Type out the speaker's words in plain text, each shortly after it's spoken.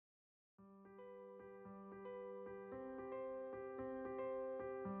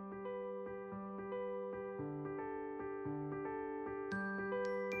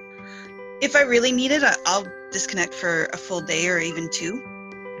if I really need it, I'll disconnect for a full day or even 2.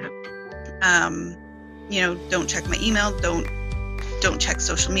 Don't check my email, don't check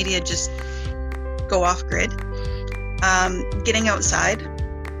social media, just go off grid. Getting outside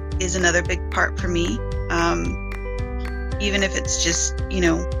is another big part for me. Even if it's just,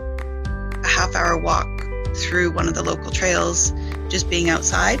 a half-hour walk through one of the local trails, just being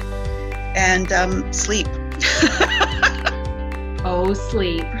outside, and sleep. Oh,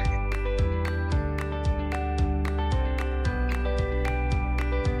 sleep.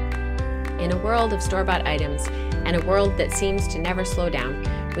 In a world of store-bought items and a world that seems to never slow down,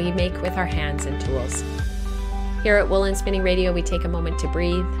 we make with our hands and tools. Here at Wool and Spinning Radio, we take a moment to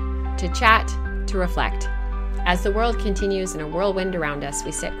breathe, to chat, to reflect. As the world continues in a whirlwind around us,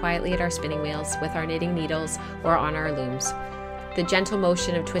 we sit quietly at our spinning wheels with our knitting needles or on our looms. The gentle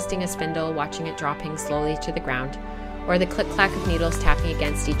motion of twisting a spindle, watching it dropping slowly to the ground, or the click-clack of needles tapping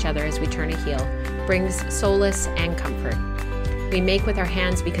against each other as we turn a heel, brings solace and comfort. We make with our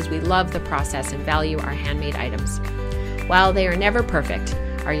hands because we love the process and value our handmade items. While they are never perfect,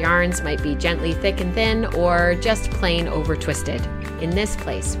 our yarns might be gently thick and thin or just plain over-twisted. In this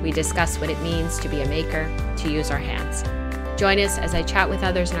place, we discuss what it means to be a maker, to use our hands. Join us as I chat with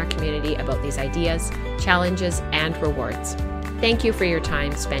others in our community about these ideas, challenges, and rewards. Thank you for your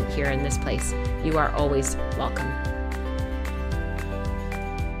time spent here in this place. You are always welcome.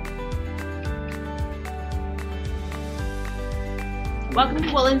 Welcome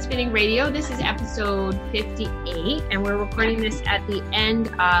to Wool and Spinning Radio. This is episode 58, and we're recording this at the end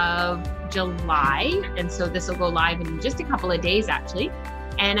of July, and so this will go live in just a couple of days, actually.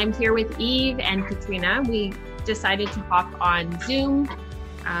 And I'm here with Eve and Katrina. We decided to hop on Zoom,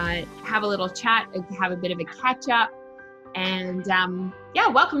 have a little chat, have a bit of a catch up, and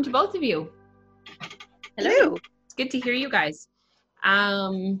welcome to both of you. Hello. It's good to hear you guys.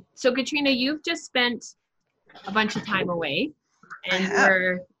 So Katrina, you've just spent a bunch of time away.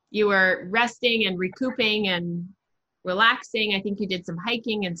 And you were resting and recouping and relaxing. I think you did some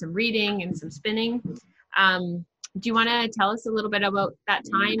hiking and some reading and some spinning. Do you want to tell us a little bit about that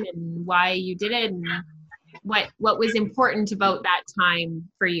time and why you did it and what was important about that time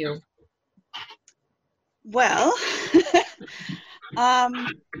for you? Well,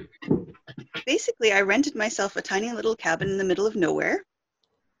 basically I rented myself a tiny little cabin in the middle of nowhere.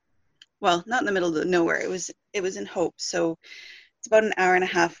 Well, not in the middle of nowhere. It was in Hope. So it's about an hour and a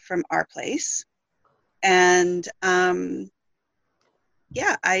half from our place. And I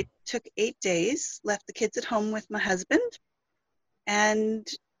took 8 days, left the kids at home with my husband, and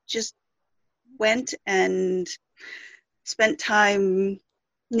just went and spent time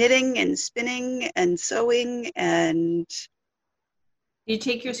knitting and spinning and sewing. And you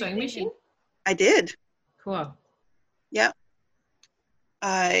take your sewing machine? I did. Cool. Yeah.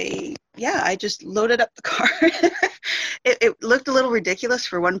 I just loaded up the car. It looked a little ridiculous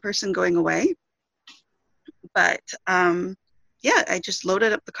for one person going away, but I just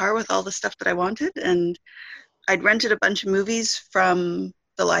loaded up the car with all the stuff that I wanted, and I'd rented a bunch of movies from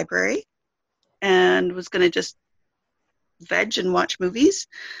the library and was going to just veg and watch movies,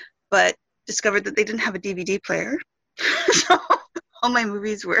 but discovered that they didn't have a DVD player. So all my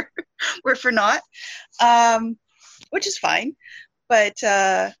movies were for naught, which is fine. But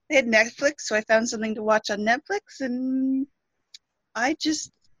they had Netflix, so I found something to watch on Netflix, and I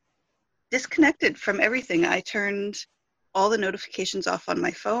just disconnected from everything. I turned all the notifications off on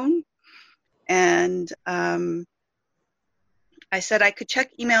my phone, and I said I could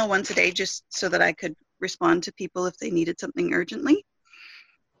check email once a day just so that I could respond to people if they needed something urgently.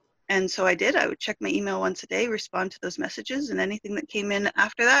 And so I did. I would check my email once a day, respond to those messages, and anything that came in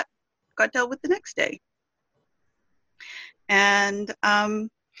after that got dealt with the next day. And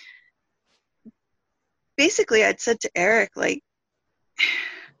basically I'd said to Eric,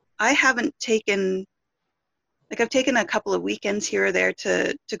 I haven't taken, I've taken a couple of weekends here or there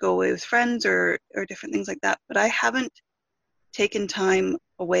to go away with friends or different things like that, but I haven't taken time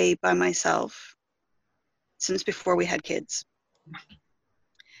away by myself since before we had kids.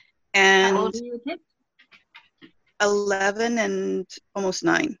 And how old are your kids? 11 and almost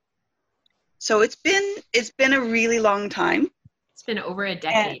 9. So it's been a really long time. It's been over a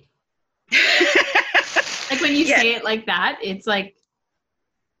decade. Like when you say it like that, it's like,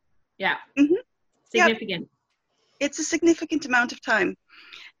 significant. Yep. It's a significant amount of time.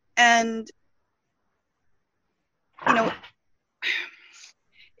 And,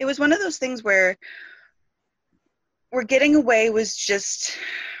 it was one of those things where getting away was just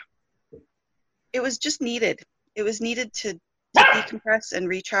needed. It was needed to decompress and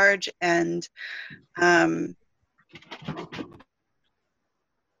recharge, and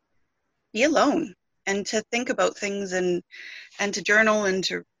be alone and to think about things and to journal and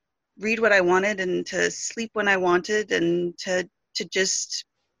to read what I wanted and to sleep when I wanted and to just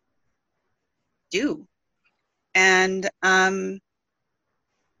do. And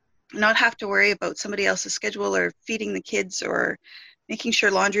not have to worry about somebody else's schedule or feeding the kids or making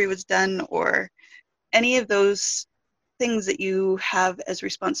sure laundry was done or any of those things that you have as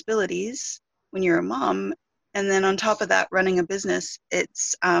responsibilities when you're a mom. And then on top of that, running a business,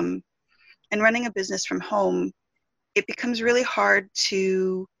 and running a business from home, it becomes really hard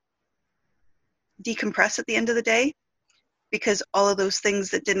to decompress at the end of the day because all of those things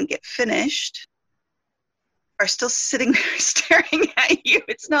that didn't get finished are still sitting there staring at you.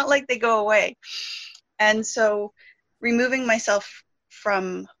 It's not like they go away. And so removing myself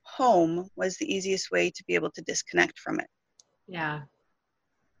from home was the easiest way to be able to disconnect from it. Yeah.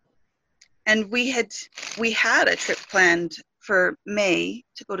 And we had a trip planned for May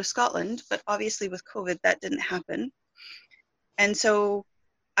to go to Scotland, but obviously with COVID that didn't happen. And so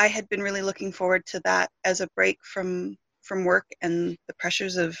I had been really looking forward to that as a break from work and the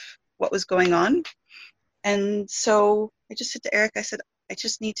pressures of what was going on. And so I just said to Eric, I said, I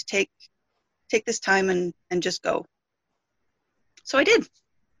just need to take this time and just go. So I did.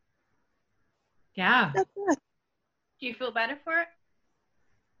 Yeah. That's it. Do you feel better for it?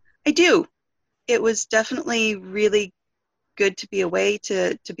 I do. It was definitely really good to be away,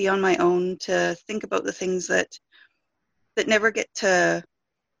 to be on my own, to think about the things that never get to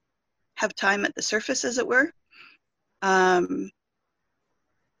have time at the surface, as it were.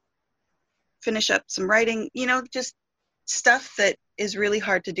 Finish up some writing, just stuff that is really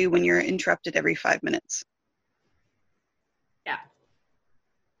hard to do when you're interrupted every 5 minutes. Yeah.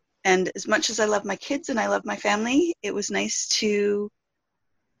 And as much as I love my kids and I love my family, it was nice to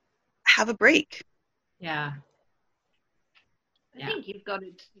have a break. Yeah. I think you've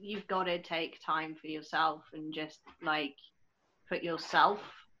got to take time for yourself and just like put yourself,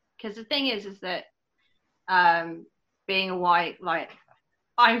 because the thing is that being a wife, like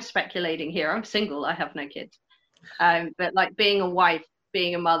I'm speculating here, I'm single, I have no kids, but like being a wife,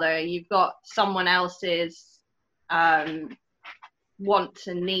 being a mother, you've got someone else's wants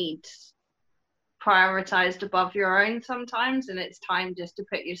and needs prioritized above your own sometimes, and it's time just to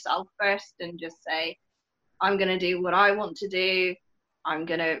put yourself first and just say, I'm going to do what I want to do. I'm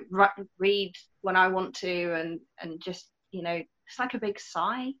going to read when I want to, and just, it's like a big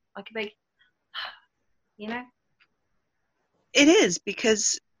sigh, like a big, It is,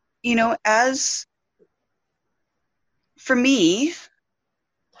 because, as for me,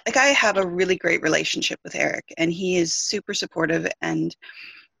 like I have a really great relationship with Eric and he is super supportive, and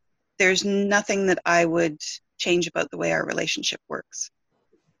there's nothing that I would change about the way our relationship works.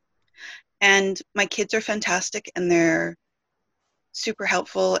 And my kids are fantastic and they're super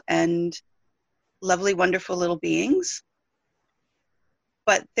helpful and lovely, wonderful little beings.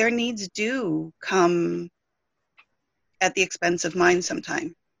 But their needs do come at the expense of mine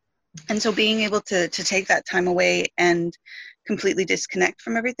sometime. And so being able to take that time away and completely disconnect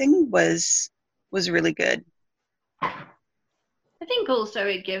from everything was really good. I think also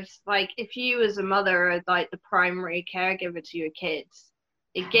it gives, like, if you as a mother are like the primary caregiver to your kids,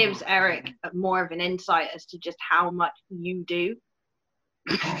 it gives Eric more of an insight as to just how much you do.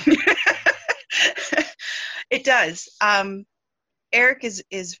 It does. Eric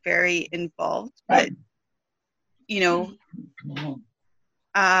is very involved, but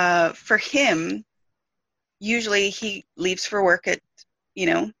for him, usually he leaves for work at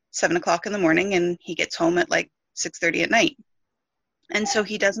 7:00 in the morning and he gets home at like 6:30 at night, and so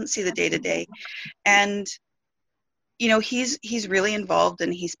he doesn't see the day-to-day. And he's really involved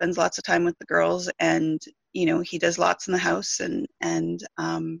and he spends lots of time with the girls, and he does lots in the house,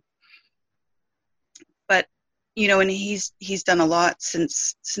 but and he's done a lot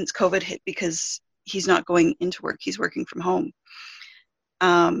since COVID hit, because he's not going into work, he's working from home.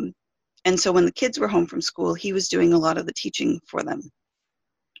 And so when the kids were home from school, he was doing a lot of the teaching for them,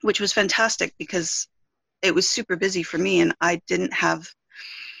 which was fantastic because it was super busy for me and I didn't have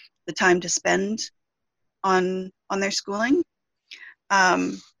the time to spend on their schooling.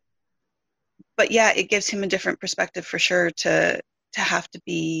 But yeah, it gives him a different perspective for sure to have to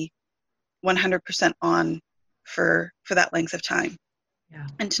be 100% on for that length of time. Yeah.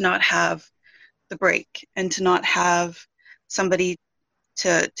 And to not have the break and to not have somebody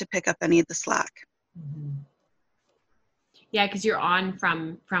to pick up any of the slack. Mm-hmm. Yeah, because you're on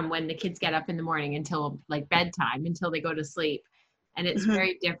from when the kids get up in the morning until like bedtime, until they go to sleep. And it's Mm-hmm.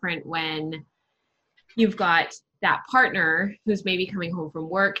 very different when you've got that partner who's maybe coming home from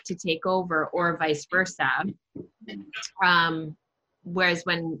work to take over, or vice versa. Whereas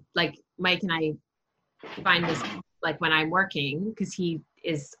when, like Mike and I find this, like when I'm working, because he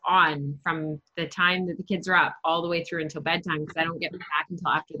is on from the time that the kids are up all the way through until bedtime, because I don't get back until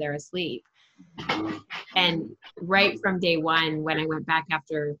after they're asleep. And right from day one, when I went back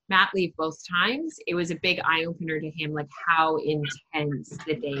after mat leave both times, it was a big eye opener to him, like how intense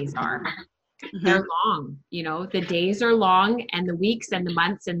the days are. Mm-hmm. They're long, you know, the days are long, and the weeks and the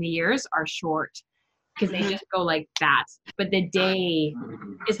months and the years are short, because they just go like that. But the day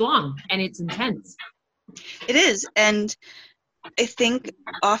is long and it's intense. It is. And I think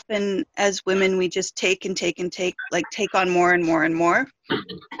often as women, we just take and take and take, like take on more and more and more.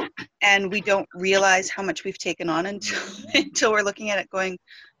 And we don't realize how much we've taken on until we're looking at it going,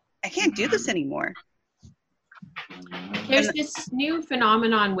 I can't do this anymore. There's this new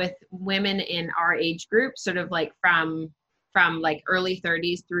phenomenon with women in our age group, sort of like from like early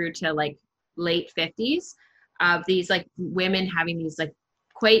 30s through to like late 50s, of these like women having these like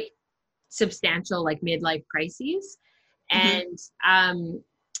quite substantial like midlife crises. And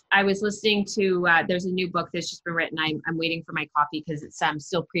I was listening to there's a new book that's just been written. I'm waiting for my copy because it's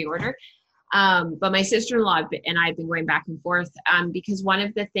still pre-order. But my sister-in-law and I have been going back and forth because one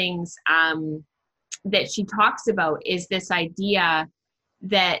of the things that she talks about is this idea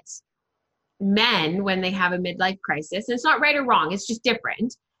that men, when they have a midlife crisis, and it's not right or wrong, it's just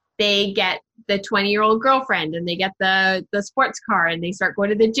different. They get the 20-year-old girlfriend, and they get the sports car, and they start going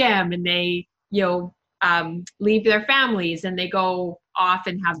to the gym, and they, you know, leave their families, and they go off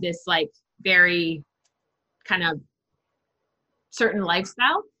and have this like very kind of certain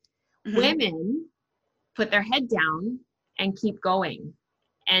lifestyle. Women put their head down and keep going.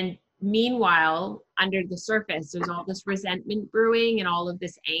 And meanwhile, under the surface, there's all this resentment brewing and all of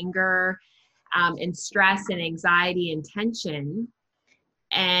this anger and stress and anxiety and tension.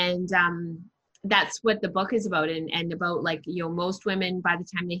 And that's what the book is about. And about, like, you know, most women, by the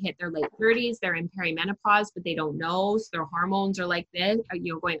time they hit their late 30s, they're in perimenopause, but they don't know. So their hormones are like this,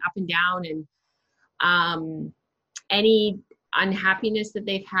 you know, going up and down. And any unhappiness that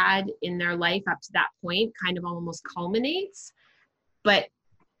they've had in their life up to that point kind of almost culminates, but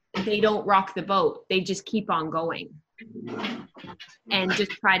they don't rock the boat. They just keep on going and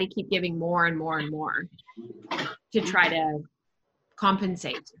just try to keep giving more and more and more to try to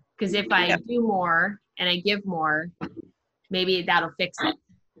compensate. Because if I do more and I give more, maybe that'll fix it.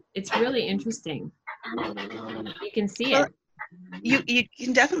 It's really interesting. You can see it. You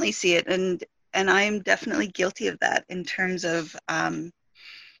can definitely see it, and I'm definitely guilty of that in terms of,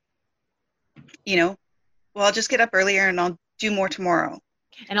 you know, well, I'll just get up earlier and I'll do more tomorrow.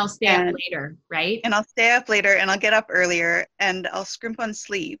 And I'll stay up later, right? And I'll stay up later and I'll get up earlier and I'll scrimp on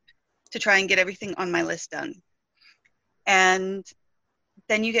sleep to try and get everything on my list done. And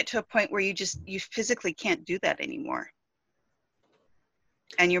then you get to a point where you physically can't do that anymore.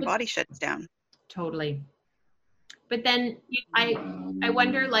 And your body shuts down. Totally. But then I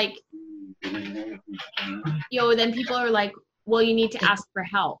wonder, like, you know, then people are like, well, you need to ask for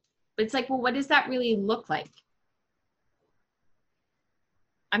help. But it's like, well, what does that really look like?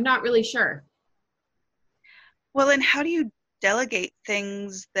 I'm not really sure. Well, and how do you delegate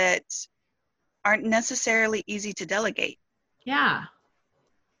things that aren't necessarily easy to delegate? Yeah.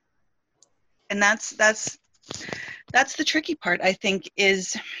 And that's the tricky part, I think,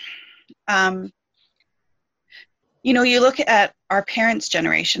 is, you know, you look at our parents'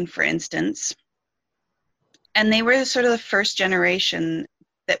 generation, for instance, and they were sort of the first generation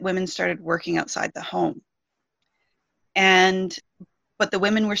that women started working outside the home. But the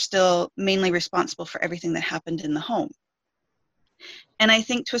women were still mainly responsible for everything that happened in the home. And I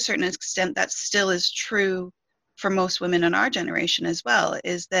think to a certain extent that still is true for most women in our generation as well,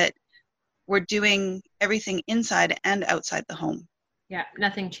 is that we're doing everything inside and outside the home. Yeah,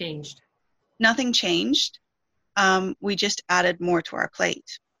 nothing changed. Nothing changed. We just added more to our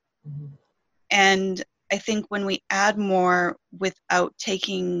plate. Mm-hmm. And I think when we add more without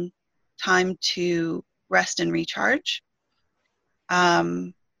taking time to rest and recharge,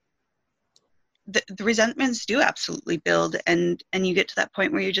 the resentments do absolutely build, and you get to that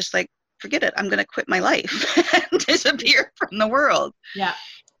point where you're just like, forget it, I'm going to quit my life and disappear from the world. Yeah.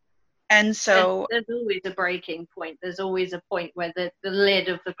 And so there's always a breaking point. There's always a point where the lid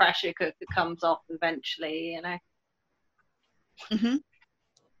of the pressure cooker comes off eventually, you know. Mm-hmm.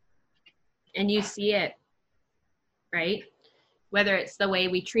 And you see it, right? Whether it's the way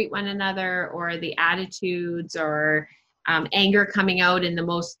we treat one another, or the attitudes, or anger coming out in the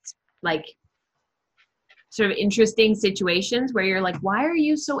most, like, sort of interesting situations where you're like, why are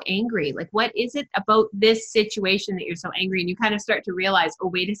you so angry? Like, what is it about this situation that you're so angry? And you kind of start to realize, oh,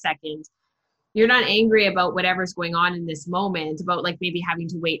 wait a second, You're not angry about whatever's going on in this moment, about like maybe having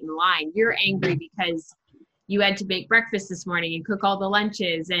to wait in line. You're angry because you had to make breakfast this morning and cook all the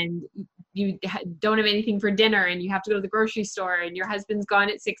lunches, and you don't have anything for dinner, and you have to go to the grocery store, and your husband's gone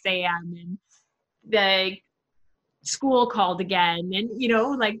at 6 a.m. and the school called again. And, you know,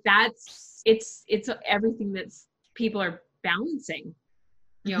 like it's everything that's people are balancing,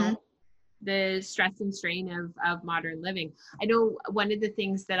 you know, the stress and strain of modern living. I know one of the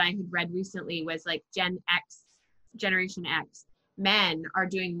things that I had read recently was like Generation X men are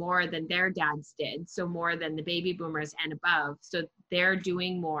doing more than their dads did. So more than the baby boomers and above. So they're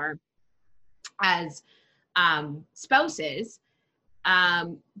doing more as spouses,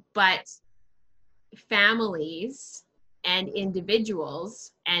 but families and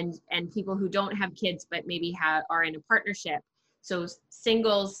individuals and people who don't have kids but maybe are in a partnership. So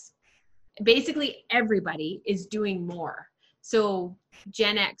singles, basically everybody is doing more. So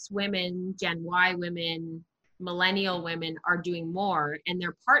Gen X women, Gen Y women, millennial women are doing more, and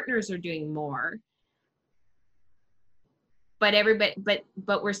their partners are doing more. But everybody, but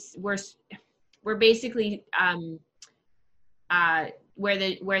we're basically where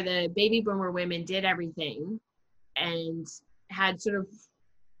the baby boomer women did everything and had sort of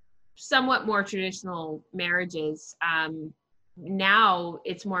somewhat more traditional marriages. Now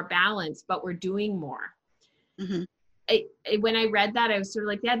it's more balanced, but we're doing more. When I read that, I was sort of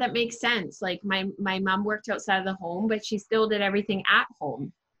like, yeah, that makes sense. Like my mom worked outside of the home, but she still did everything at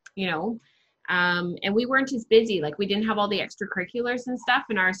home, you know? And we weren't as busy. Like we didn't have all the extracurriculars and stuff.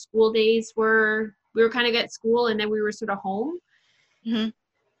 And our school days we were kind of at school and then we were sort of home. And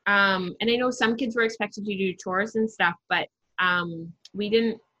I know some kids were expected to do chores and stuff, but we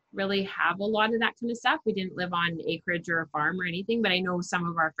didn't really have a lot of that kind of stuff. We didn't live on acreage or a farm or anything, but I know some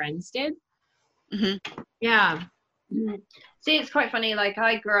of our friends did. Yeah. See, it's quite funny. Like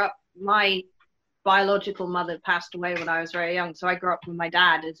I grew up, my biological mother passed away when I was very young. So I grew up with my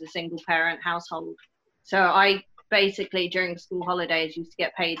dad as a single parent household. So I basically during school holidays used to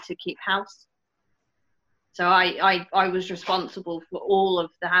get paid to keep house. So I was responsible for all of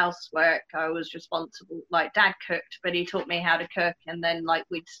the housework. I was responsible, like dad cooked, but he taught me how to cook, and then like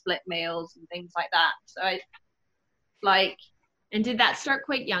we'd split meals and things like that. So I like. And did that start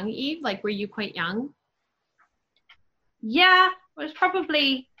quite young, Eve? Like, were you quite young? Yeah, it was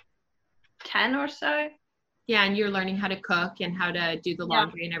probably 10 or so. Yeah, and you're learning how to cook and how to do the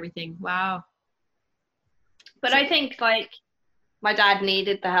laundry and everything. Wow. But I think like my dad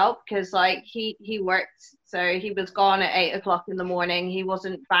needed the help because like he worked, so he was gone at 8 o'clock in the morning. He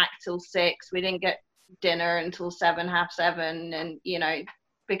wasn't back till 6. We didn't get dinner until 7, half 7, and you know,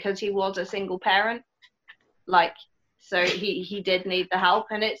 because he was a single parent, like so he did need the help,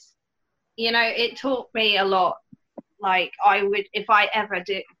 and it's, you know, it taught me a lot. Like I would, if I ever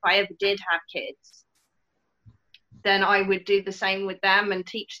did have kids, then I would do the same with them and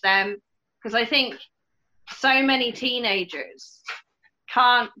teach them, because I think so many teenagers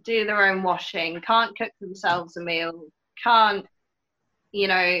can't do their own washing, can't cook themselves a meal, can't, you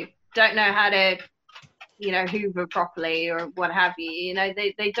know, don't know how to, you know, hoover properly or what have you. You know,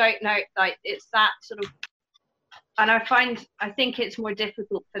 they don't know, like it's that sort of, and I think it's more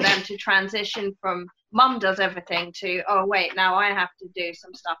difficult for them to transition from mum does everything to, oh wait, now I have to do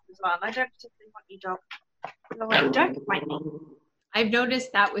some stuff as well. And I don't particularly want you to, like, don't mind me. I've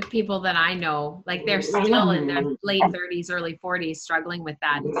noticed that with people that I know, like they're still in their late 30s, early 40s, struggling with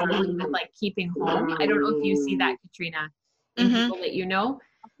that, struggling with like keeping home. I don't know if you see that, Katrina, in people that you know.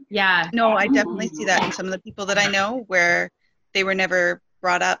 Yeah. No, I definitely see that in some of the people that I know where they were never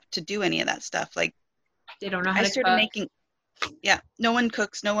brought up to do any of that stuff. Like they don't know how to cook. No one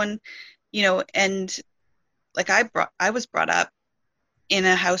cooks, no one, you know, and like I was brought up in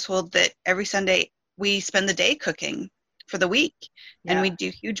a household that every Sunday we spend the day cooking for the week, and we do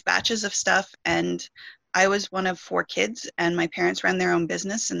huge batches of stuff. And I was one of 4 kids, and my parents ran their own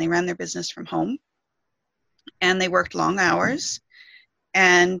business, and they ran their business from home, and they worked long hours,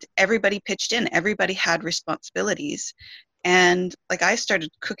 and everybody pitched in. Everybody had responsibilities. And like I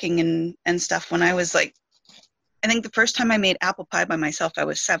started cooking and stuff when I was like, I think the first time I made apple pie by myself, I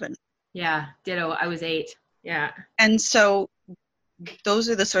was 7. Yeah, ditto. I was 8. Yeah. And so those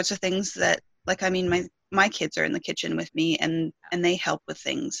are the sorts of things that, like, I mean, my kids are in the kitchen with me, and they help with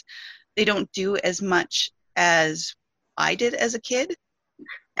things. They don't do as much as I did as a kid.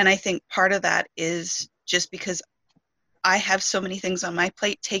 And I think part of that is just because I have so many things on my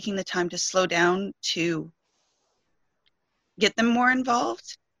plate, taking the time to slow down to get them more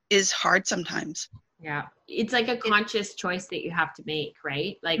involved is hard sometimes. Yeah. It's like a conscious choice that you have to make,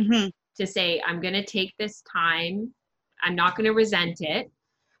 right? Like to say, I'm going to take this time. I'm not going to resent it.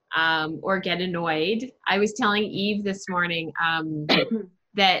 or get annoyed. I was telling Eve this morning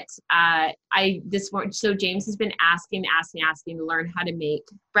that so James has been asking to learn how to make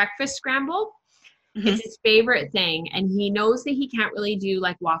breakfast scramble. Mm-hmm. It's his favorite thing, and he knows that he can't really do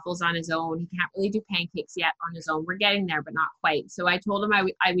like waffles on his own. He can't really do pancakes yet on his own. We're getting there, but not quite. So I told him I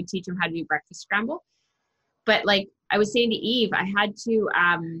would teach him how to do breakfast scramble. But like I was saying to Eve, I had to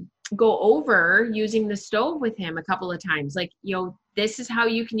go over using the stove with him a couple of times. Like, this is how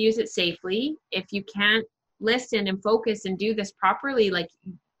you can use it safely. If you can't listen and focus and do this properly, like,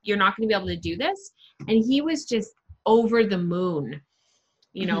 you're not going to be able to do this. And he was just over the moon,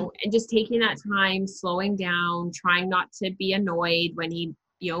 Mm-hmm. and just taking that time, slowing down, trying not to be annoyed when he,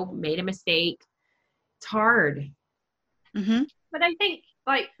 made a mistake. It's hard. Mm-hmm. But I think,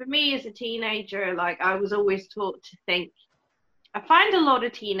 like, for me as a teenager, like, I was always taught to think. I find a lot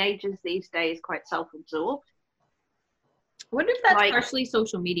of teenagers these days quite self-absorbed. I wonder if that's partially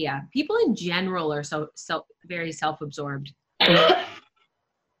social media. People in general are so very self-absorbed.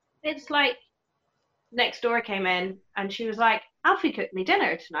 It's like, next door came in and she was like, Alfie cooked me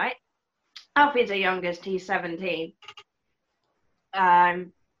dinner tonight. Alfie's the youngest, he's 17.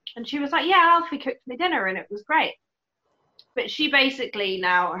 And she was like, yeah, Alfie cooked me dinner and it was great. But she basically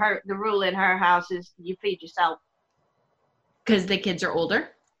now, the rule in her house is you feed yourself. Because the kids are older?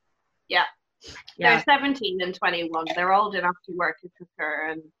 Yeah. They're 17 and 21. They're old enough to work a cooker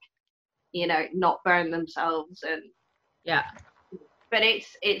and, not burn themselves. And yeah. But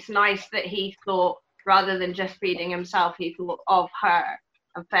it's nice that he thought, rather than just feeding himself, he thought of her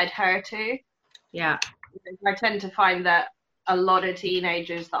and fed her too. Yeah. I tend to find that a lot of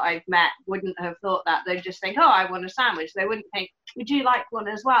teenagers that I've met wouldn't have thought that. They'd just think, oh, I want a sandwich. They wouldn't think, would you like one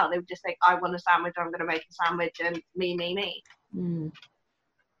as well? They would just think, I want a sandwich, I'm going to make a sandwich, and me. Mm.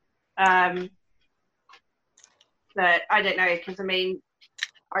 But I don't know, because I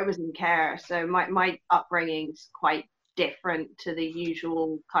was in care, so my upbringing's quite different to the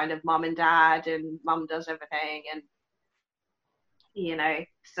usual kind of mum and dad, and mum does everything, and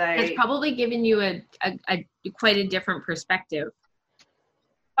so it's probably given you a quite a different perspective.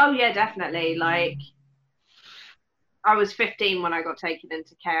 Oh yeah, definitely. Like, I was 15 when I got taken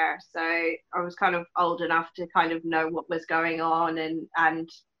into care, so I was kind of old enough to kind of know what was going on, and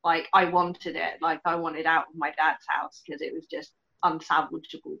like, I wanted it. Like, I wanted out of my dad's house because it was just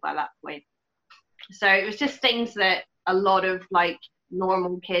unsalvageable by that point. So it was just things that a lot of like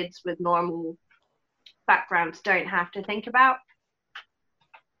normal kids with normal backgrounds don't have to think about.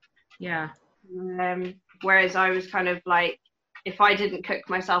 Yeah. Whereas I was kind of like, if I didn't cook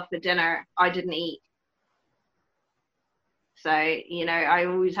myself for dinner, I didn't eat. So, I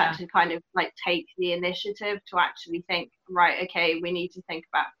always had to kind of like take the initiative to actually think, right, okay, we need to think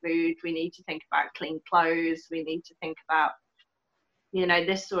about food. We need to think about clean clothes. We need to think about,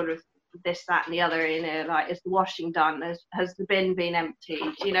 this sort of this, that, and the other, like, is the washing done? Has the bin been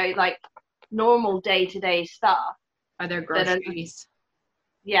emptied? Like normal day-to-day stuff. Are there groceries?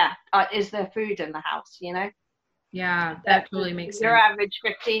 Yeah. Is there food in the house, Yeah, that totally makes sense. Your average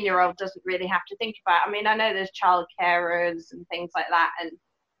 15-year-old doesn't really have to think about it. I know there's child carers and things like that, and,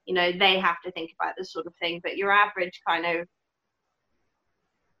 they have to think about this sort of thing, but your average kind of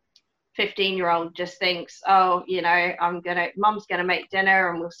 15-year-old just thinks, oh, mum's gonna make dinner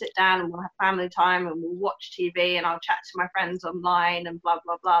and we'll sit down and we'll have family time and we'll watch TV and I'll chat to my friends online and blah,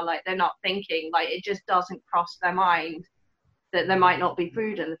 blah, blah. Like, they're not thinking, like, it just doesn't cross their mind that there might not be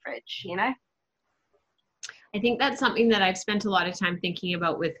food in the fridge, I think that's something that I've spent a lot of time thinking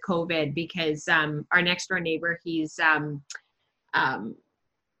about with COVID, because our next door neighbor, he's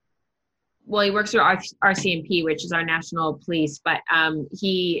he works for RCMP, which is our national police, but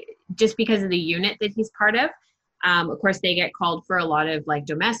he, just because of the unit that he's part of course, they get called for a lot of like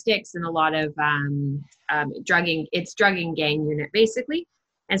domestics and a lot of drugging. It's drugging gang unit basically.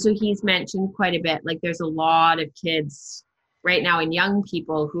 And so he's mentioned quite a bit, like there's a lot of kids right now and young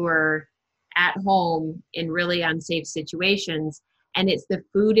people who are at home in really unsafe situations, and it's the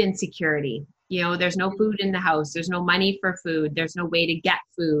food insecurity. There's no food in the house, there's no money for food, there's no way to get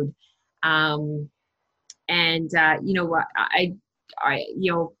food, what,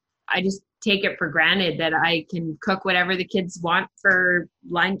 I just take it for granted that I can cook whatever the kids want for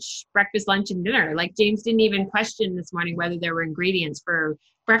lunch, breakfast, lunch, and dinner. Like, James didn't even question this morning whether there were ingredients for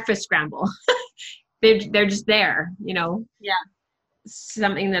breakfast scramble. they're just there, Yeah.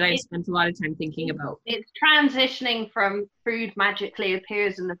 Something that I've spent a lot of time thinking about. It's transitioning from food magically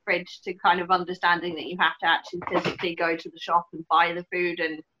appears in the fridge to kind of understanding that you have to actually physically go to the shop and buy the food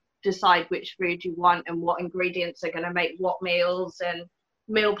and decide which food you want and what ingredients are going to make what meals, and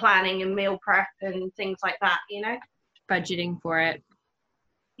meal planning and meal prep and things like that, Budgeting for it.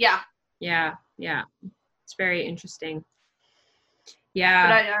 Yeah. Yeah. It's very interesting.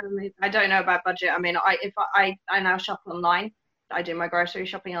 Yeah. But I don't know about budget. I mean, I now shop online. I do my grocery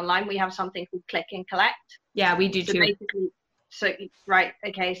shopping online. We have something called click and collect. Yeah, we do so too. Basically, right,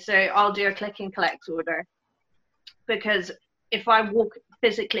 okay. So I'll do a click and collect order, because if I walk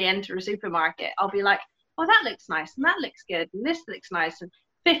physically into a supermarket, I'll be like, oh, that looks nice, and that looks good, and this looks nice, and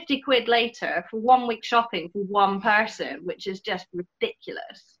 50 quid later for 1 week shopping for one person, which is just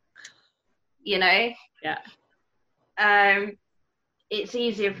ridiculous. Yeah. It's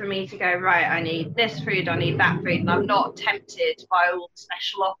easier for me to go, right, I need this food, I need that food, and I'm not tempted by all the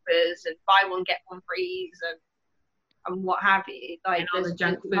special offers and buy one get one free and what have you, like, and all the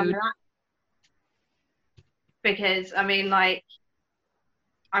junk food. Because I mean, like,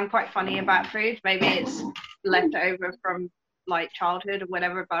 I'm quite funny about food. Maybe it's left over from like childhood or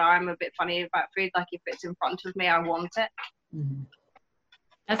whatever, but I'm a bit funny about food. Like, if it's in front of me, I want it. Mm-hmm.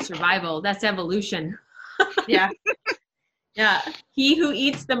 That's survival. That's evolution. Yeah. Yeah. He who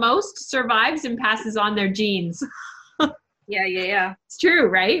eats the most survives and passes on their genes. Yeah. It's true,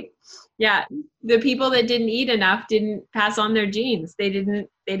 right? Yeah. The people that didn't eat enough didn't pass on their genes. They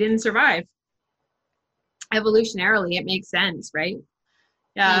didn't survive. Evolutionarily, it makes sense, right?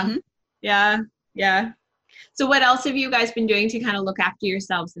 Yeah. Mm-hmm. Yeah. So what else have you guys been doing to kind of look after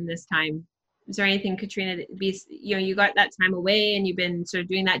yourselves in this time? Is there anything, Katrina, that you got that time away and you've been sort of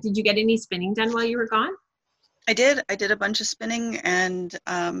doing that? Did you get any spinning done while you were gone? I did a bunch of spinning and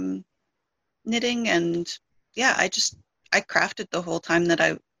knitting, and yeah, I crafted the whole time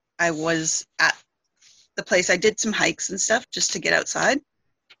that I was at the place. I did some hikes and stuff just to get outside.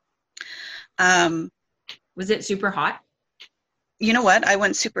 Was it super hot? You know what? I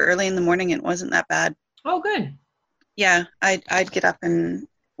went super early in the morning. It wasn't that bad. Oh, good. Yeah, I'd get up and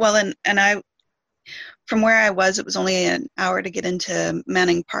I, from where I was, it was only an hour to get into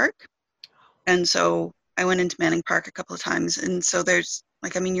Manning Park, and so I went into Manning Park a couple of times. And so there's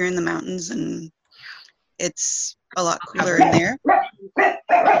like, I mean, you're in the mountains and it's a lot cooler in there.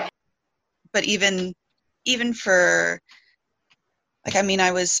 But even for, like, I mean,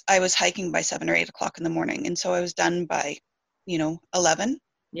 I was hiking by 7 or 8 o'clock in the morning, and so I was done by 11.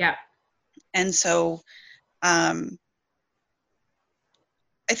 Yeah. And so I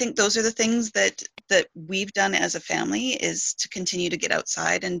think those are the things that we've done as a family, is to continue to get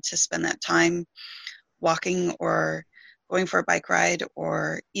outside and to spend that time walking or going for a bike ride,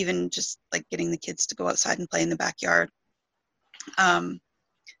 or even just like getting the kids to go outside and play in the backyard. I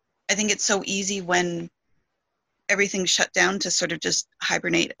think it's so easy when everything's shut down to sort of just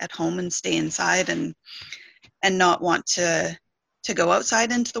hibernate at home and stay inside and not want to go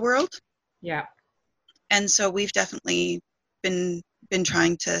outside into the world. Yeah. And so we've definitely been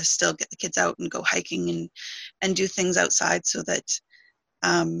trying to still get the kids out and go hiking and do things outside, so that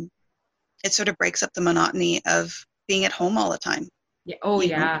it sort of breaks up the monotony of being at home all the time. Yeah. Oh,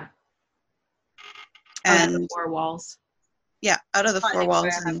 yeah. And out of the four walls. Yeah, out of the four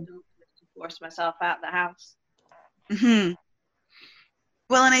walls. And to force myself out of the house. Mm-hmm.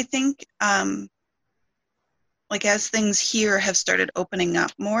 Well, and I think like, as things here have started opening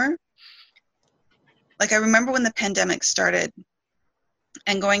up more, like, I remember when the pandemic started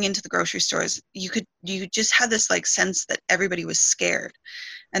and going into the grocery stores, you just had this like sense that everybody was scared,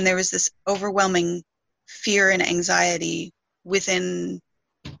 and there was this overwhelming fear and anxiety within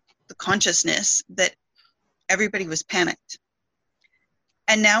the consciousness that everybody was panicked.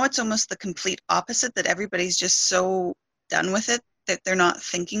 And now it's almost the complete opposite, that everybody's just so done with it that they're not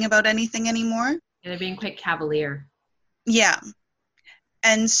thinking about anything anymore. And they're being quite cavalier. Yeah.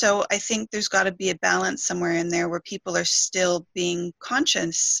 And so I think there's got to be a balance somewhere in there where people are still being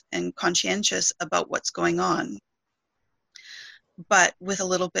conscious and conscientious about what's going on, but with a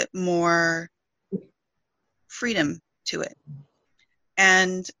little bit more freedom to it.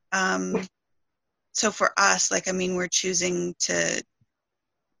 And so for us, like, I mean, we're choosing to,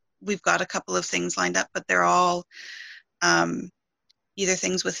 we've got a couple of things lined up, but they're all either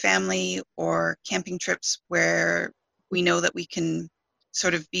things with family or camping trips where we know that we can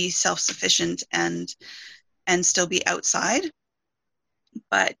sort of be self-sufficient and still be outside,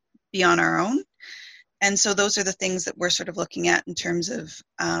 but be on our own. And so those are the things that we're sort of looking at in terms of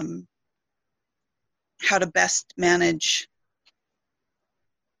how to best manage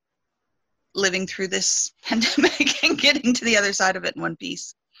living through this pandemic and getting to the other side of it in one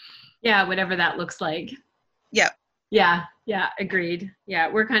piece. Yeah, whatever that looks like. Yeah. Yeah, agreed.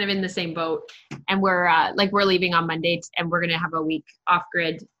 Yeah, we're kind of in the same boat, and we're leaving on Monday, and we're going to have a week off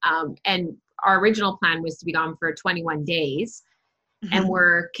grid. And our original plan was to be gone for 21 days, and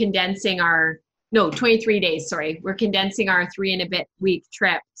we're condensing our no, 23 days, sorry. We're condensing our 3 and a bit week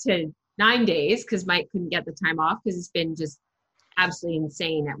trip to 9 days because Mike couldn't get the time off because it's been just absolutely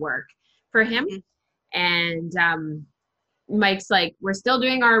insane at work for him. And Mike's like, we're still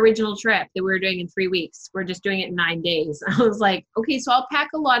doing our original trip that we were doing in 3 weeks. We're just doing it in 9 days. I was like, okay, so I'll pack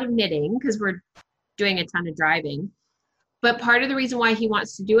a lot of knitting because we're doing a ton of driving. But part of the reason why he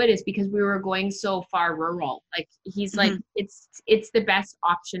wants to do it is because we were going so far rural. Like he's like, it's the best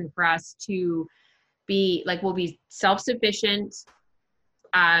option for us to be like, we'll be self-sufficient.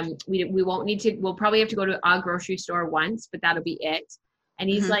 We won't need to, we'll probably have to go to a grocery store once, but that'll be it. And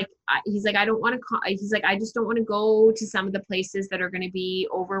he's like, I don't want to, he's like, I just don't want to go to some of the places that are going to be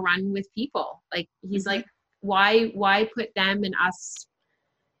overrun with people. Like, he's like, why put them and us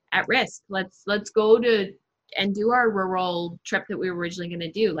at risk? Let's go to and do our rural trip that we were originally going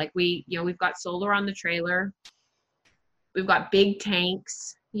to do. Like we've got solar on the trailer. We've got big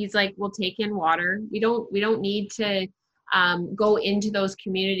tanks. He's like, we'll take in water. We don't need to go into those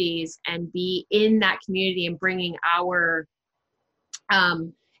communities and be in that community and bringing our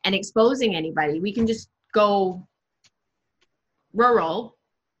and exposing anybody. We can just go rural,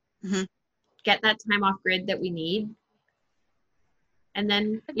 get that time off grid that we need, and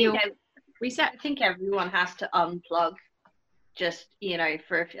then reset. I think everyone has to unplug. Just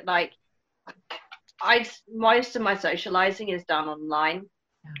for like, most of my socializing is done online.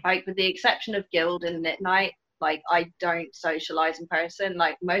 Like with the exception of Guild and Knit Night, like I don't socialize in person.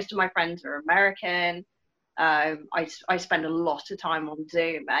 Like most of my friends are American. I spend a lot of time on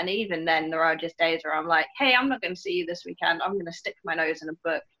Zoom, and even then there are just days where I'm like, hey, I'm not going to see you this weekend. I'm going to stick my nose in a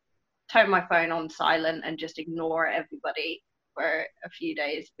book, turn my phone on silent, and just ignore everybody for a few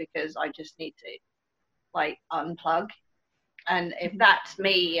days because I just need to like unplug. And if that's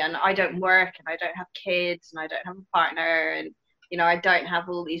me and I don't work and I don't have kids and I don't have a partner and I don't have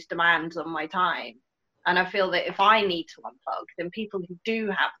all these demands on my time, and I feel that if I need to unplug, then people who do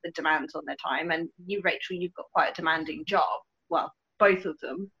have the demands on their time, and you, Rachel, you've got quite a demanding job. Well, both of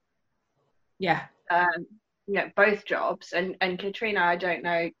them. Yeah. Both jobs. And Katrina, I don't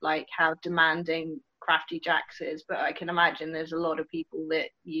know like how demanding Crafty Jacks is, but I can imagine there's a lot of people that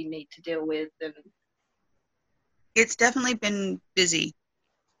you need to deal with. And it's definitely been busy.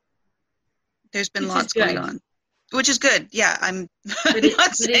 There's been lots going on. Which is good. Yeah,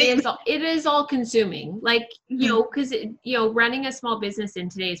 it is all consuming. Like, because running a small business in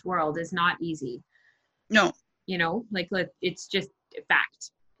today's world is not easy. No. Like it's just a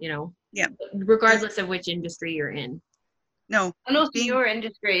fact, Yeah. Regardless of which industry you're in. No. And also your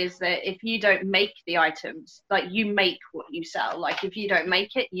industry is that if you don't make the items, like you make what you sell, like if you don't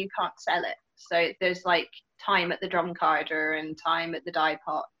make it, you can't sell it. So there's like time at the drum carder and time at the dye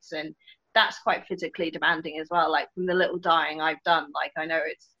pots, and that's quite physically demanding as well. Like from the little dyeing I've done, like I know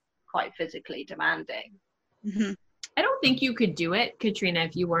it's quite physically demanding. I don't think you could do it, Katrina,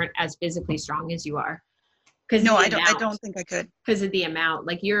 if you weren't as physically strong as you are. No, I don't think I could. Because of the amount.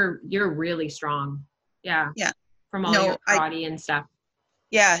 Like you're really strong. Yeah. Yeah. From all your karate and stuff.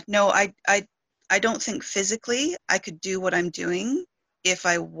 Yeah. No, I don't think physically I could do what I'm doing if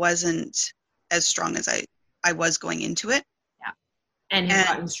I wasn't as strong as I was going into it. And have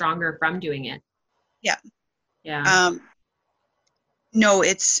gotten stronger from doing it. Yeah. Yeah. No,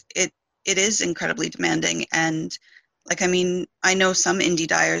 it is incredibly demanding. And like, I know some indie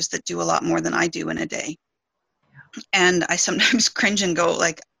dyers that do a lot more than I do in a day. Yeah. And I sometimes cringe and go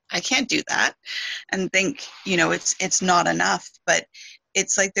like, I can't do that, and think, it's not enough. But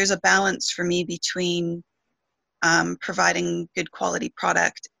it's like, there's a balance for me between providing good quality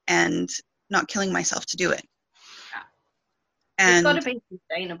product and not killing myself to do it. And it's got to be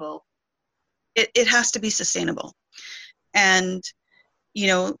sustainable. It has to be sustainable. And,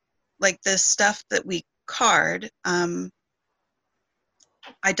 like the stuff that we card, I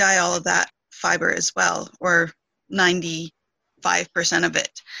dye all of that fiber as well, or 95% of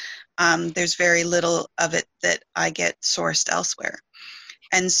it. There's very little of it that I get sourced elsewhere.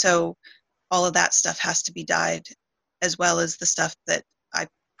 And so all of that stuff has to be dyed, as well as the stuff that I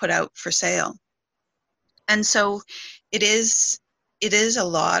put out for sale. And so it is a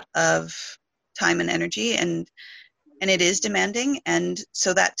lot of time and energy, and it is demanding. And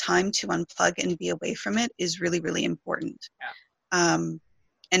so that time to unplug and be away from it is really, really important. Yeah.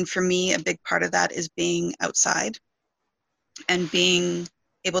 And for me, a big part of that is being outside and being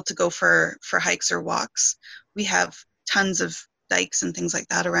able to go for hikes or walks. We have tons of dikes and things like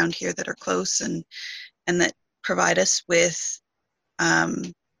that around here that are close and that provide us with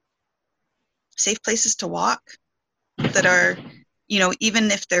safe places to walk that are,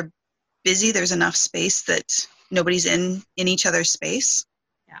 even if they're busy, there's enough space that nobody's in each other's space.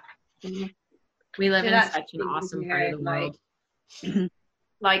 Yeah. We live See, in that's such an awesome part of weird. the world.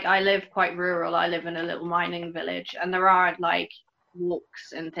 Like I live quite rural. I live in a little mining village, and there are like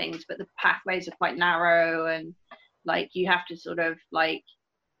walks and things, but the pathways are quite narrow, and like you have to sort of like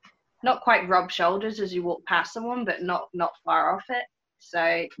not quite rub shoulders as you walk past someone, but not far off it.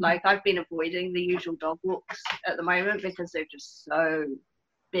 So like I've been avoiding the usual dog walks at the moment because they're just so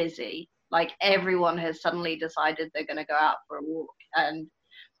busy. Like everyone has suddenly decided they're going to go out for a walk, and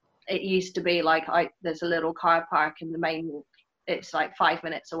it used to be like there's a little car park in the main walk. It's like 5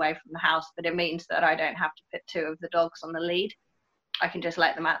 minutes away from the house, but it means that I don't have to put two of the dogs on the lead. I can just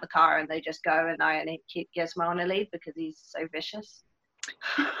let them out the car and they just go, and I only keep Gizmo on a lead because he's so vicious.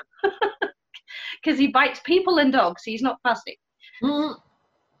 Because he bites people and dogs. He's not fussy.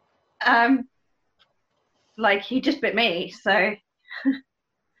 Like he just bit me, so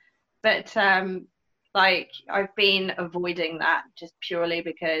but like I've been avoiding that just purely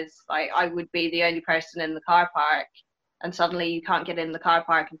because like I would be the only person in the car park, and suddenly you can't get in the car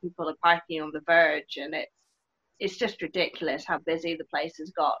park and people are parking on the verge, and it's just ridiculous how busy the place has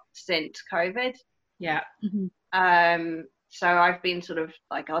got since COVID. Yeah. So I've been sort of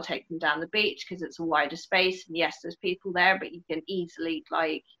like, I'll take them down the beach because it's a wider space, and yes, there's people there, but you can easily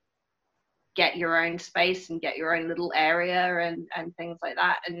like get your own space and get your own little area and things like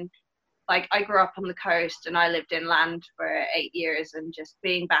that. And like I grew up on the coast and I lived inland for 8 years, and just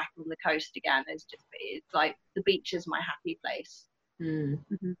being back on the coast again is just, it's like the beach is my happy place.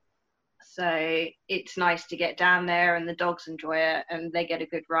 So it's nice to get down there, and the dogs enjoy it and they get a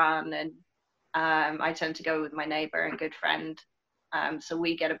good run. And I tend to go with my neighbor and good friend, so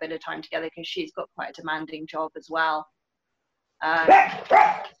we get a bit of time together because she's got quite a demanding job as well.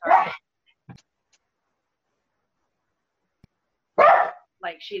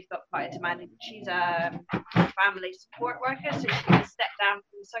 Like she's got quite a demanding, she's a family support worker, so she can step down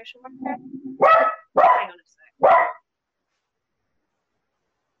from the social worker. Hang on a sec.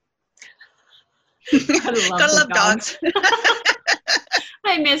 Gotta love dogs.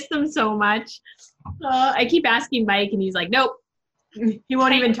 I miss them so much. I keep asking Mike and he's like, nope. He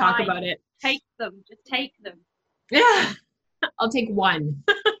won't even talk about it. Take them. Just take them. Yeah. I'll take one.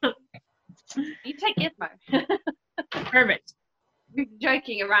 You take Gizmo. Perfect. We're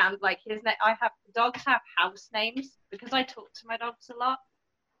joking around, like dogs have house names because I talk to my dogs a lot.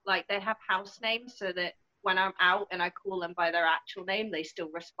 Like they have house names so that when I'm out and I call them by their actual name, they still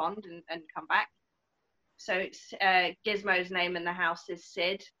respond and come back. So it's, Gizmo's name in the house is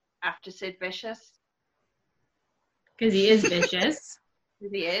Sid, after Sid Vicious. Because he is vicious.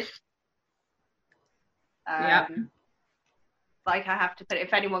 He is. Yeah. Like I have to put,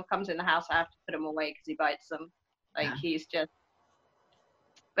 if anyone comes in the house, I have to put him away because he bites them. Like he's just,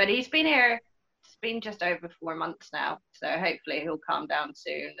 but he's been here, it's been just over 4 months now. So hopefully he'll calm down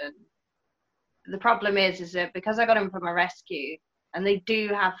soon. And the problem is that because I got him from a rescue, and they do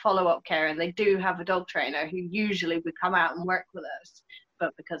have follow-up care, and they do have a dog trainer who usually would come out and work with us.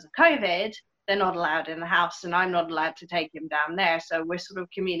 But because of COVID, they're not allowed in the house, and I'm not allowed to take him down there. So we're sort of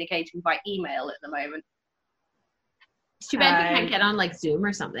communicating by email at the moment. It's too bad you can't get on like Zoom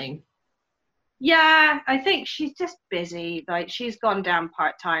or something. Yeah, I think she's just busy. Like she's gone down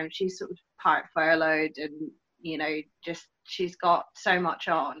part-time. She's sort of part furloughed, and you know, just she's got so much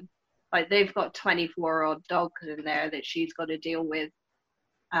on. Like they've got 24-odd dogs in there that she's got to deal with,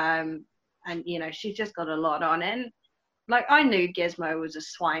 and you know, she's just got a lot on. And like I knew Gizmo was a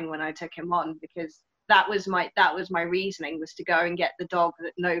swine when I took him on, because that was my reasoning, was to go and get the dog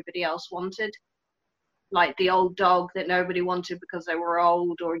that nobody else wanted. Like the old dog that nobody wanted because they were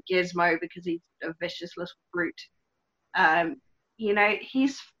old, or Gizmo because he's a vicious little brute. You know,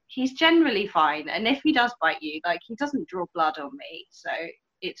 he's generally fine, and if he does bite you, like he doesn't draw blood on me, so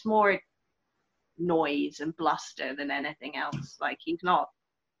it's more noise and bluster than anything else. Like he's not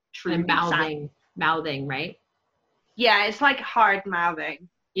truly mouthing, right? Yeah, it's like hard mouthing.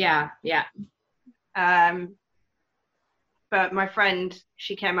 Yeah. But my friend,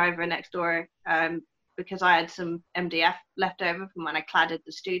 she came over next door, because I had some MDF left over from when I cladded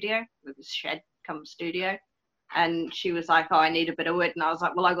the studio, with this shed come studio. And she was like, oh, I need a bit of wood. And I was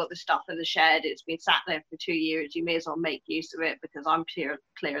like, well, I got the stuff in the shed. It's been sat there for 2 years. You may as well make use of it, because I'm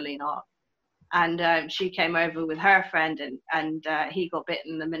clearly not. And she came over with her friend, and he got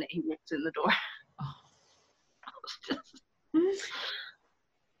bitten the minute he walked in the door.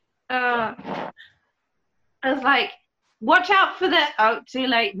 I was like, watch out for the, oh, too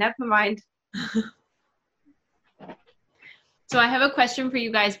late, never mind. So I have a question for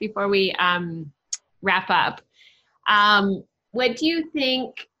you guys before we wrap up. What do you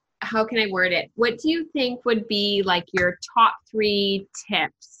think, how can I word it? What do you think would be like your top 3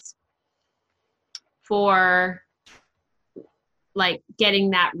 tips for like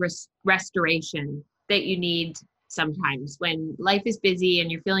getting that restoration that you need sometimes when life is busy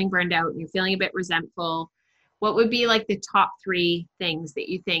and you're feeling burned out and you're feeling a bit resentful? What would be like the top 3 things that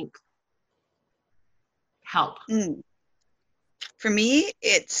you think help? For me,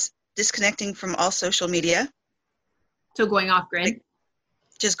 it's disconnecting from all social media. So going off grid? Like,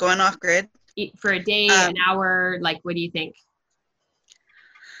 just going off grid. For a day, an hour, like what do you think?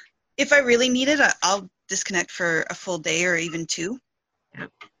 If I really need it, I'll disconnect for a full day or even 2.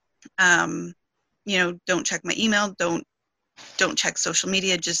 Yeah. You know, don't check my email, don't check social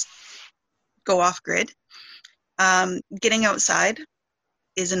media, just go off grid. Getting outside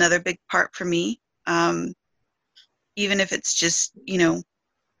is another big part for me. Even if it's just, you know,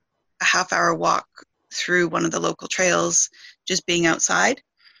 a half-hour walk through one of the local trails, just being outside.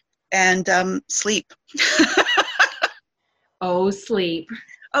 And sleep. Oh, sleep.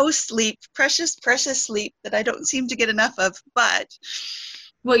 Oh, sleep. Precious, precious sleep that I don't seem to get enough of, but...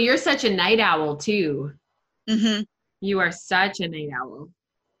 Well, you're such a night owl, too. Mm-hmm. You are such a night owl.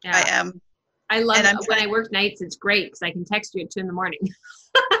 Yeah. I am. I love it. When I work nights, it's great because I can text you at 2 in the morning.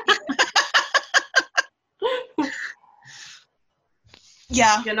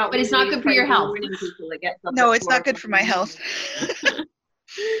 Yeah. But it's not good for your health. No, it's not good for my health.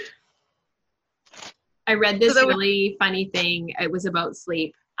 I read this really funny thing. It was about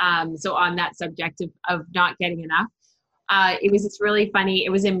sleep. So on that subject of not getting enough, it was this really funny, it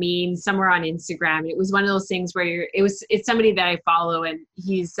was a meme somewhere on Instagram. It was one of those things where it's somebody that I follow, and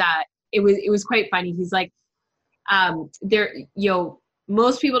he's, it was quite funny. He's like,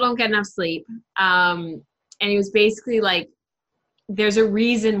 most people don't get enough sleep. And it was basically like, there's a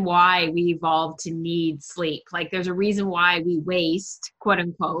reason why we evolved to need sleep. Like there's a reason why we waste, quote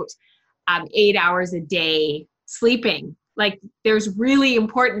unquote, 8 hours a day sleeping. Like there's really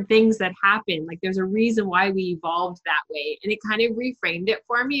important things that happen. Like there's a reason why we evolved that way. And it kind of reframed it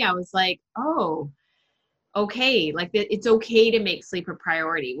for me. I was like, oh, okay. Like it's okay to make sleep a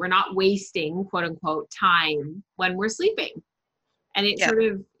priority. We're not wasting, quote unquote, time when we're sleeping. And it sort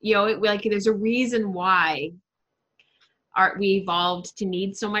of, like there's a reason why we evolved to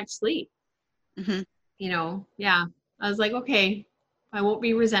need so much sleep. Mm-hmm. Yeah. I was like, okay, I won't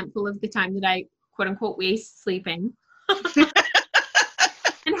be resentful of the time that I, quote unquote, waste sleeping.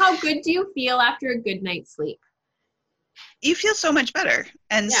 And how good do you feel after a good night's sleep? You feel so much better.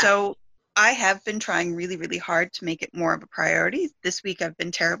 And so I have been trying really, really hard to make it more of a priority. This week I've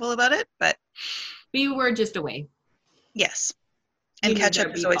been terrible about it, but you were just away. Yes. And catch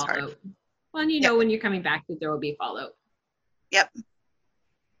up is always hard. Well, and know when you're coming back that there will be fallout. Yep.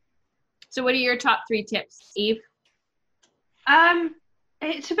 So what are your top 3 tips, Eve?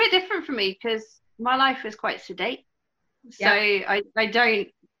 It's a bit different for me because my life is quite sedate. So I don't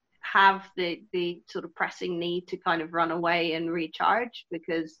have the sort of pressing need to kind of run away and recharge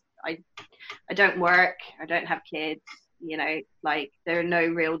because I don't work, I don't have kids, like there are no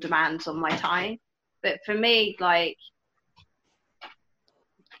real demands on my time. But for me, like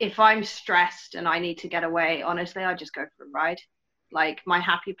if I'm stressed and I need to get away, honestly, I just go for a ride. Like my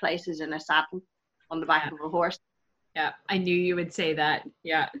happy place is in a saddle on the back of a horse. Yeah, I knew you would say that.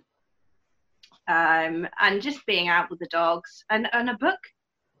 Yeah. And just being out with the dogs and a book.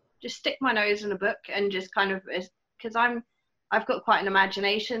 Just stick my nose in a book and just kind of, because I've got quite an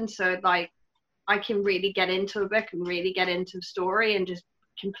imagination, so like I can really get into a book and really get into a story and just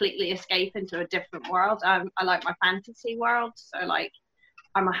completely escape into a different world. I like my fantasy world, so like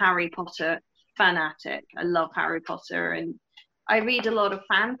I'm a Harry Potter fanatic. I love Harry Potter and I read a lot of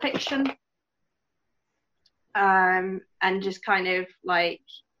fan fiction. And just kind of like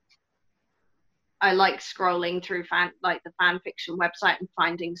I like scrolling through the fan fiction website and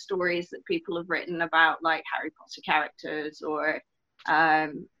finding stories that people have written about like Harry Potter characters, or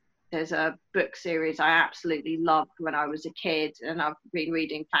there's a book series I absolutely loved when I was a kid, and I've been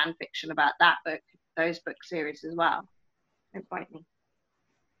reading fan fiction about those book series as well. Don't bite me.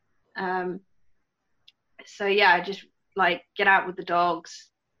 So yeah, just like get out with the dogs,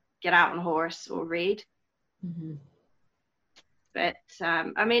 get out on a horse or read. Mm-hmm. But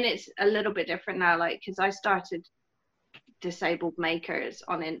I mean, it's a little bit different now, like because I started Disabled Makers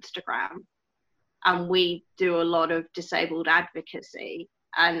on Instagram, and we do a lot of disabled advocacy,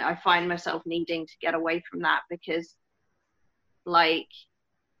 and I find myself needing to get away from that because like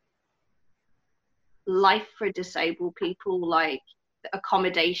life for disabled people, like the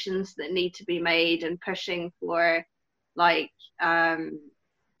accommodations that need to be made and pushing for like oh,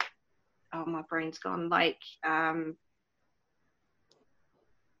 my brain's gone, like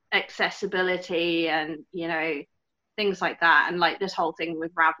accessibility and things like that, and like this whole thing with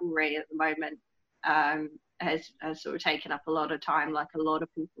Ravelry at the moment, has sort of taken up a lot of time. Like, a lot of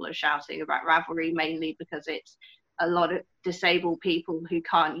people are shouting about Ravelry, mainly because it's a lot of disabled people who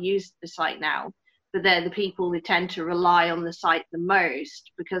can't use the site now, but they're the people who tend to rely on the site the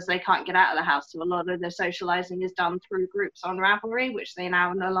most because they can't get out of the house. So a lot of their socializing is done through groups on Ravelry, which they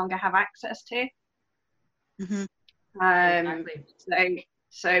now no longer have access to. Mm-hmm. Exactly.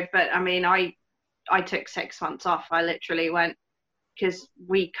 But I mean, I took 6 months off. I literally went, because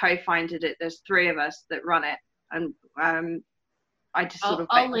we co-founded it. There's 3 of us that run it, and I just sort of.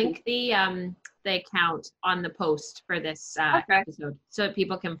 I'll link the account on the post for this episode so that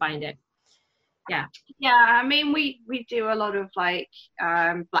people can find it. Yeah. I mean, we do a lot of like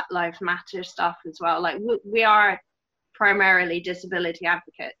Black Lives Matter stuff as well. Like, we are primarily disability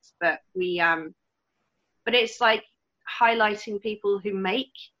advocates, but but it's like highlighting people who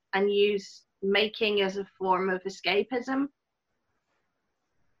make and use making as a form of escapism.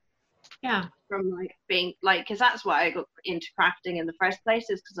 Yeah. From like being like, because that's why I got into crafting in the first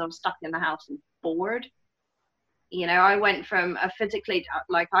place, is because I was stuck in the house and bored. You know, I went from a physically,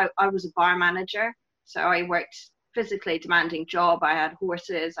 like, I was a bar manager, so I worked physically demanding job. I had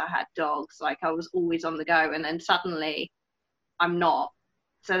horses, I had dogs, like I was always on the go, and then suddenly I'm not.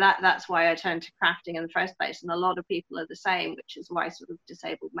 So that's why I turned to crafting in the first place. And a lot of people are the same, which is why sort of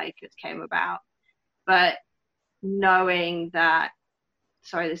disabled makers came about. But knowing that,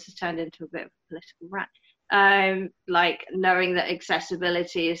 sorry, this has turned into a bit of a political rant. Like, knowing that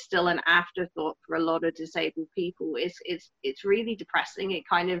accessibility is still an afterthought for a lot of disabled people it's really depressing. It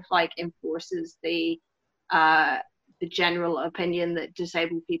kind of like enforces the general opinion that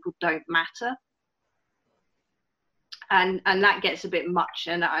disabled people don't matter. And that gets a bit much,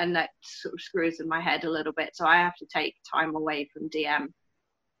 and that sort of screws in my head a little bit. So I have to take time away from DM,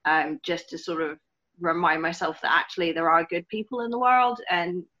 just to sort of remind myself that actually there are good people in the world,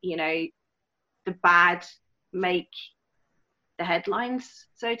 and you know, the bad make the headlines,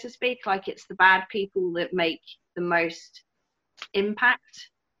 so to speak. Like, it's the bad people that make the most impact,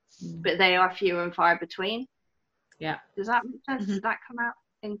 but they are few and far between. Yeah. Does that make sense? Does that come out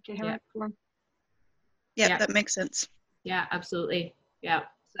in coherent form? Yeah, that makes sense. Yeah, absolutely. Yeah.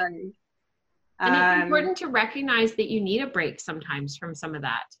 So, and it's important to recognize that you need a break sometimes from some of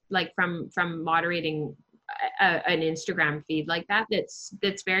that, like from moderating an Instagram feed like that.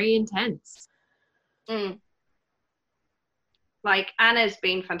 That's very intense. Like, Anna's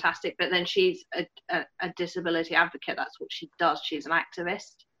been fantastic, but then she's a disability advocate. That's what she does. She's an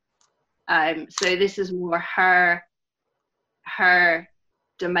activist. So this is more her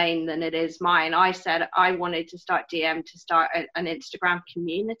domain than it is mine. I said I wanted to start DM to start an Instagram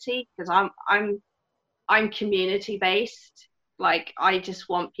community, because I'm community based. Like, I just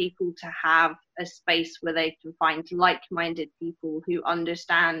want people to have a space where they can find like-minded people who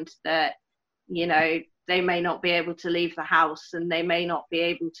understand that, you know, they may not be able to leave the house, and they may not be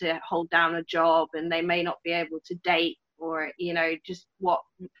able to hold down a job, and they may not be able to date, or, you know, just what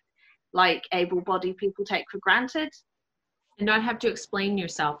like able-bodied people take for granted. And not have to explain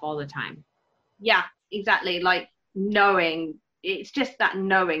yourself all the time. Yeah, exactly. Like, knowing, it's just that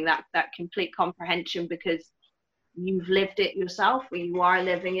knowing, that complete comprehension, because you've lived it yourself, or you are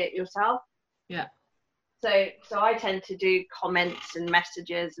living it yourself. Yeah. So I tend to do comments and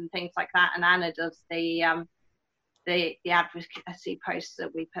messages and things like that, and Anna does the advocacy posts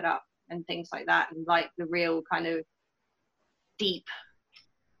that we put up and things like that, and like the real kind of deep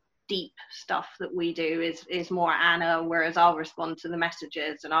stuff that we do is more Anna, whereas I'll respond to the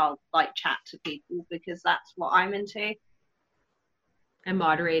messages and I'll like chat to people, because that's what I'm into. And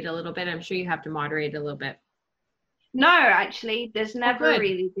moderate a little bit. I'm sure you have to moderate a little bit. No, actually, there's never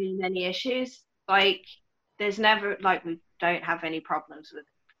really been any issues. Like, there's never, like, we don't have any problems with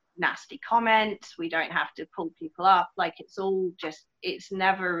nasty comments. We don't have to pull people up. Like, it's all just, it's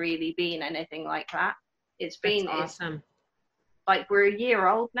never really been anything like that. It's been awesome. Like, we're a year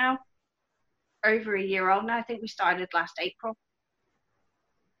old now, over a year old now. I think we started last April.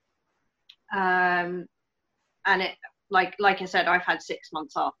 And it, like I said, I've had 6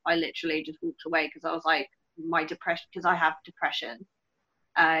 months off. I literally just walked away because I was like, my depression, because I have depression.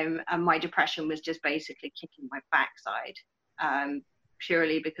 And my depression was just basically kicking my backside,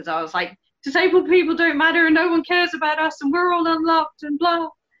 purely because I was like, disabled people don't matter and no one cares about us and we're all unloved and blah.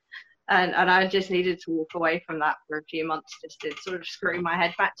 And I just needed to walk away from that for a few months just to sort of screw my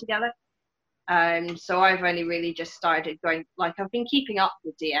head back together. So I've only really just started going, like, I've been keeping up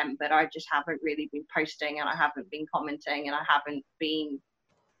with DM, but I just haven't really been posting, and I haven't been commenting, and I haven't been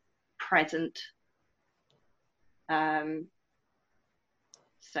present.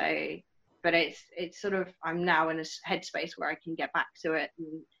 So, but it's sort of, I'm now in a headspace where I can get back to it.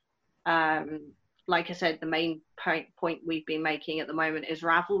 And like I said, the main point we've been making at the moment is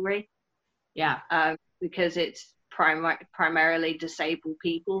Ravelry. Yeah. Because it's primarily disabled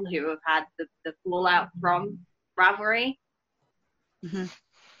people who have had the fallout from Ravelry. Mm-hmm.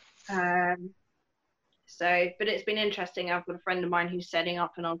 But it's been interesting. I've got a friend of mine who's setting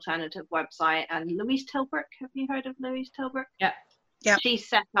up an alternative website, and Louise Tilbrook. Have you heard of Louise Tilbrook? Yeah. Yeah. She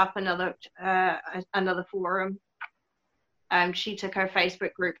set up another forum. She took her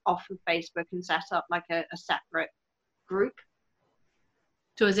Facebook group off of Facebook and set up like a separate group.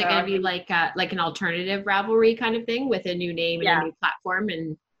 So is it going to be like an alternative Ravelry kind of thing with a new name and a new platform?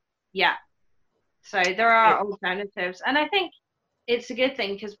 And yeah, so there are alternatives, and I think it's a good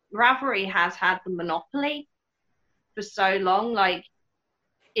thing because Ravelry has had the monopoly for so long. Like,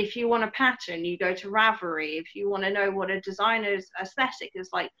 if you want a pattern, you go to Ravelry. If you want to know what a designer's aesthetic is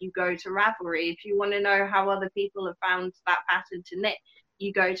like, you go to Ravelry. If you want to know how other people have found that pattern to knit,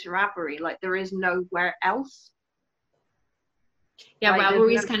 you go to Ravelry. Like, there is nowhere else. Yeah, like,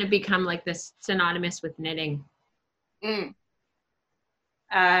 Ravelry's kind of become like this synonymous with knitting.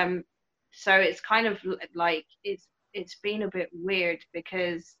 So it's kind of like it's been a bit weird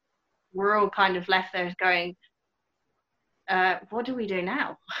because we're all kind of left there going, what do we do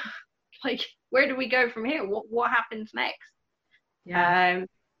now? Like, where do we go from here? What happens next? Yeah.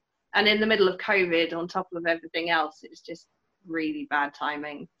 And in the middle of COVID, on top of everything else, it's just really bad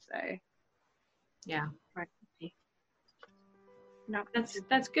timing. So yeah. Right. No,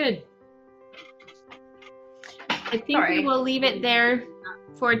 that's good. I think we will leave it there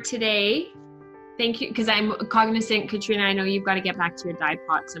for today. Thank you, because I'm cognizant, Katrina, I know you've got to get back to your dye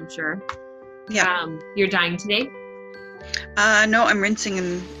pots, I'm sure. Yeah. You're dyeing today? No, I'm rinsing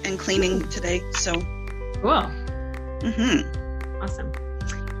and cleaning today, so. Cool. Mm-hmm. Awesome.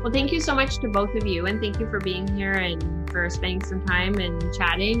 Well, thank you so much to both of you, and thank you for being here and for spending some time and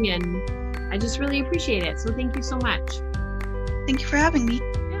chatting, and I just really appreciate it. So thank you so much. Thank you for having me.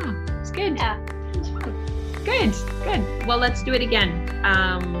 Yeah, it's good. Yeah, it was fun. Good. Well, let's do it again.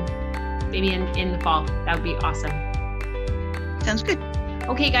 Maybe in the fall. That would be awesome. Sounds good.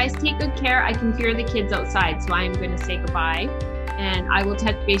 Okay, guys, take good care. I can hear the kids outside, so I'm going to say goodbye. And I will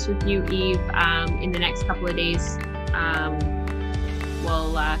touch base with you, Eve, in the next couple of days.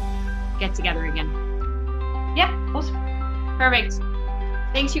 We'll get together again. Yeah, awesome. Perfect.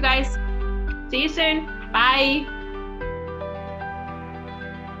 Thanks, you guys. See you soon. Bye.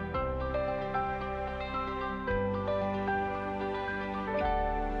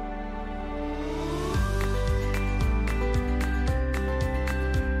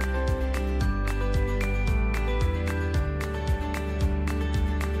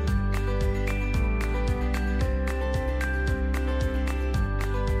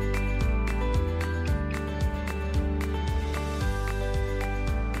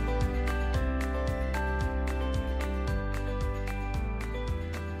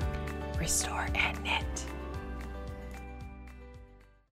 Restore and knit.